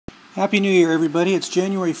Happy New Year, everybody. It's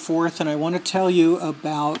January 4th, and I want to tell you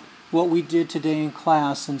about what we did today in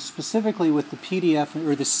class, and specifically with the PDF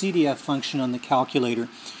or the CDF function on the calculator,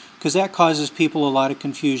 because that causes people a lot of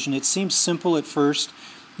confusion. It seems simple at first,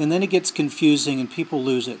 and then it gets confusing and people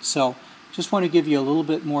lose it. So just want to give you a little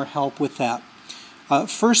bit more help with that.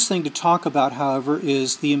 First thing to talk about, however,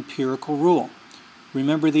 is the empirical rule.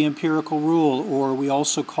 Remember the empirical rule, or we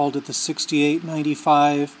also called it the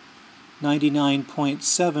 68-95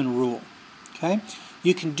 99.7 rule. Okay?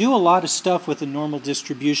 You can do a lot of stuff with a normal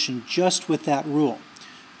distribution just with that rule.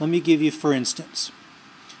 Let me give you, for instance,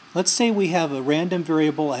 let's say we have a random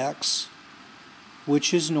variable x,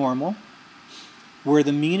 which is normal, where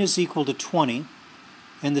the mean is equal to 20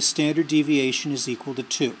 and the standard deviation is equal to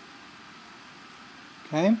 2.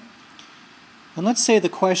 Okay? And let's say the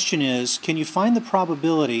question is, can you find the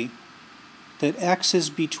probability that x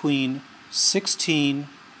is between 16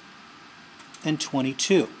 and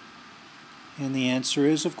 22? And the answer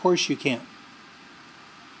is, of course you can.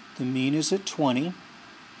 The mean is at 20.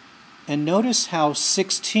 And notice how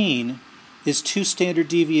 16 is 2 standard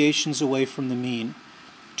deviations away from the mean.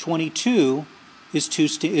 22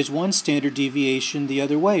 is 1 standard deviation the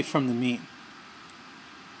other way from the mean.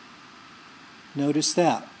 Notice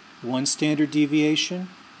that. 1 standard deviation,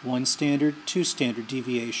 1 standard, 2 standard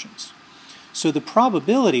deviations. So the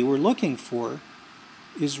probability we're looking for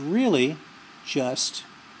is really just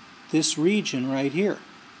this region right here.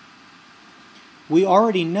 We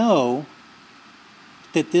already know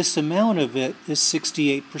that this amount of it is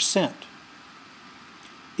 68%.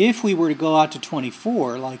 If we were to go out to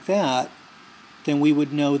 24 like that, then we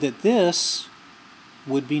would know that this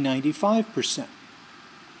would be 95%.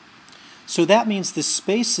 So that means the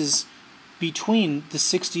spaces between the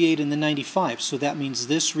 68 and the 95. So that means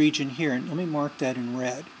this region here, and let me mark that in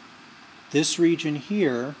red. This region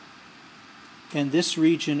here and this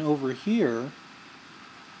region over here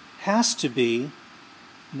has to be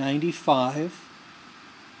 95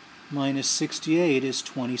 minus 68 is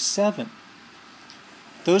 27.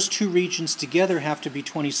 Those two regions together have to be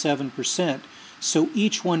 27%, so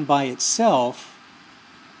each one by itself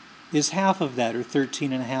is half of that, or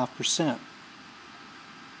 13.5%.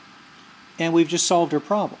 And we've just solved our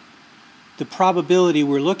problem. The probability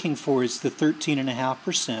we're looking for is the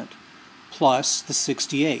 13.5% plus the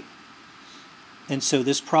 68. And so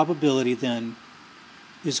this probability then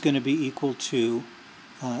is going to be equal to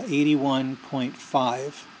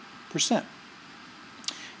 81.5%.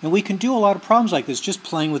 And we can do a lot of problems like this just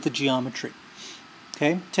playing with the geometry.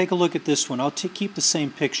 Okay, take a look at this one. I'll keep the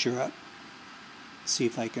same picture up. Let's see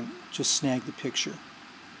if I can just snag the picture.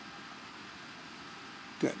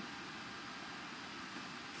 Good.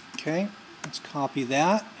 Okay, let's copy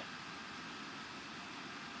that.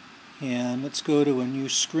 And let's go to a new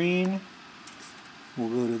screen. We'll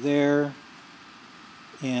go to there,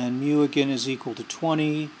 and mu again is equal to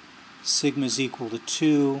 20, sigma is equal to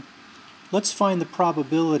 2. Let's find the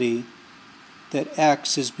probability that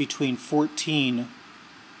x is between 14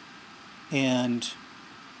 and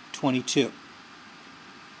 22.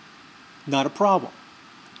 Not a problem.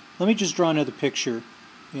 Let me just draw another picture.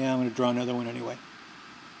 Yeah, I'm going to draw another one anyway.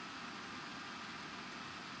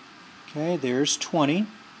 Okay, there's 20,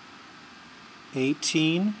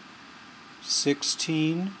 18,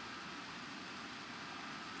 16,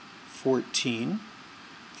 14,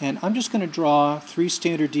 and I'm just going to draw 3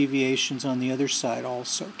 standard deviations on the other side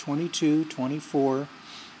also, 22, 24,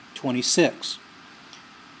 26.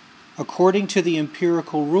 According to the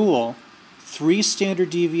empirical rule, 3 standard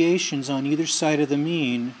deviations on either side of the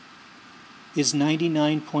mean is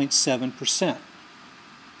 99.7%.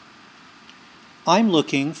 I'm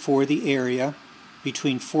looking for the area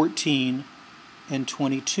between 14 and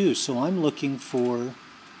 22, so I'm looking for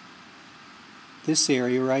this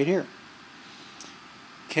area right here.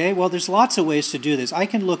 Okay, well, there's lots of ways to do this. I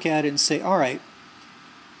can look at it and say, all right,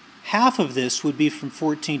 half of this would be from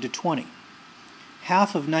 14 to 20.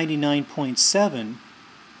 Half of 99.7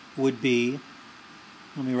 would be,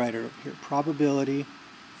 let me write it over here, probability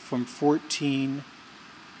from 14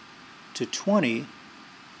 to 20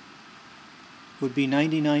 would be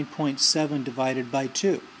 99.7 divided by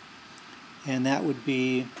 2. And that would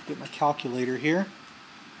be, get my calculator here,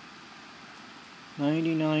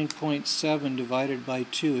 99.7 divided by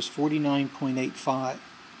 2 is 49.85.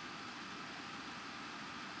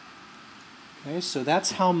 Okay, so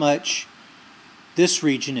that's how much this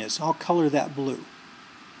region is. I'll color that blue.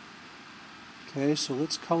 Okay, so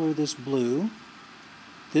let's color this blue.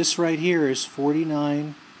 This right here is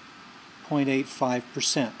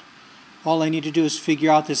 49.85%. All I need to do is figure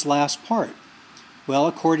out this last part. Well,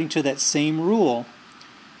 according to that same rule,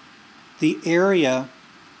 the area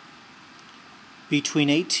between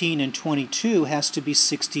 18 and 22 has to be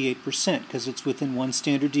 68% because it's within 1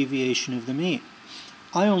 standard deviation of the mean.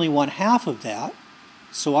 I only want half of that,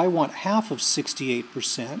 so I want half of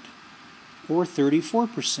 68% or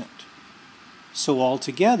 34%. So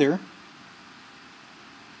altogether,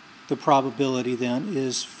 the probability then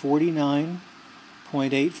is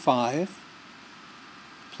 49.85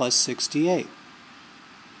 plus 68.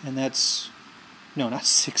 And that's, no, not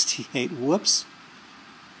 68, whoops.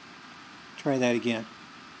 Try that again.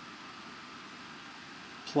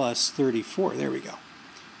 Plus 34, there we go.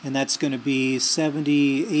 And that's going to be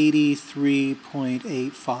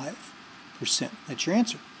 83.85%. That's your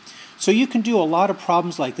answer. So you can do a lot of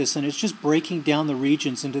problems like this, and it's just breaking down the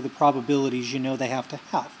regions into the probabilities you know they have to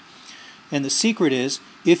have. And the secret is,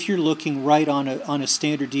 if you're looking right on a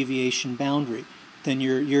standard deviation boundary, then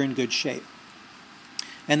you're in good shape.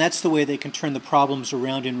 And that's the way they can turn the problems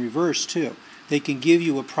around in reverse too. They can give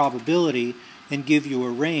you a probability and give you a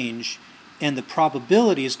range, and the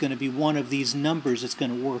probability is going to be one of these numbers that's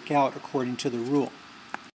going to work out according to the rule.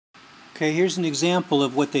 Okay, here's an example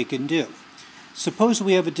of what they can do. Suppose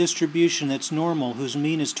we have a distribution that's normal whose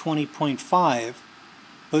mean is 20.5,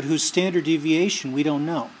 but whose standard deviation we don't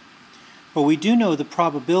know. But we do know the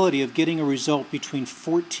probability of getting a result between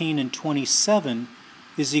 14 and 27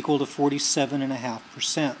 is equal to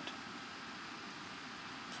 47.5%.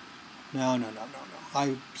 No.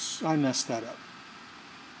 I messed that up.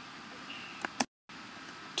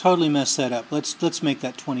 Totally messed that up. Let's make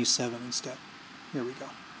that 27 instead. Here we go.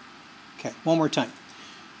 Okay, one more time.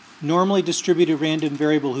 Normally distributed random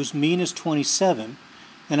variable whose mean is 27,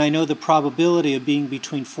 and I know the probability of being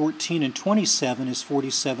between 14 and 27 is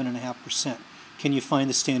 47.5%. Can you find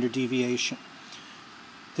the standard deviation?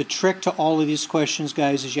 The trick to all of these questions,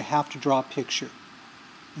 guys, is you have to draw a picture.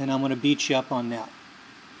 And I'm going to beat you up on that.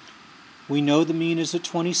 We know the mean is at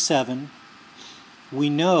 27. We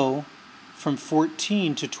know from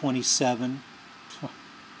 14 to 27,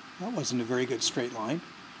 that wasn't a very good straight line,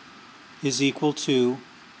 is equal to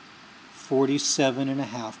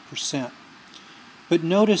 47.5%. But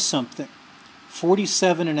notice something.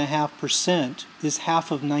 47.5% is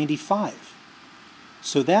half of 95.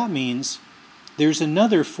 So that means there's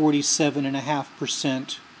another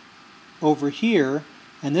 47.5% over here,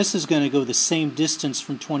 and this is going to go the same distance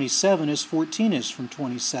from 27 as 14 is from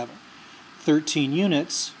 27. 13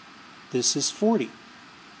 units, this is 40.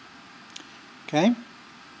 Okay?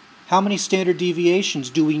 How many standard deviations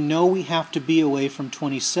do we know we have to be away from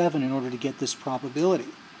 27 in order to get this probability?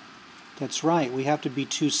 That's right, we have to be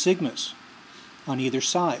 2 sigmas on either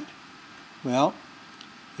side. Well,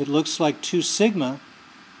 it looks like 2 sigma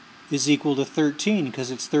is equal to 13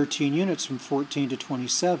 because it's 13 units from 14 to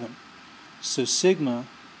 27. So sigma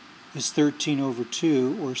is 13 over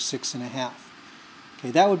 2, or 6.5.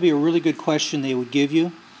 Okay, that would be a really good question they would give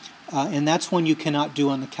you, and that's one you cannot do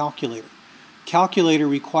on the calculator. Calculator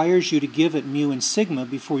requires you to give it mu and sigma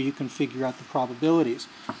before you can figure out the probabilities,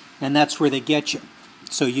 and that's where they get you.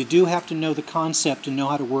 So you do have to know the concept and know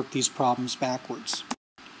how to work these problems backwards.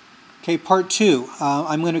 Okay, part 2.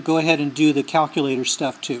 I'm going to go ahead and do the calculator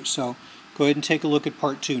stuff too, so go ahead and take a look at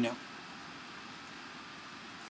part 2 now.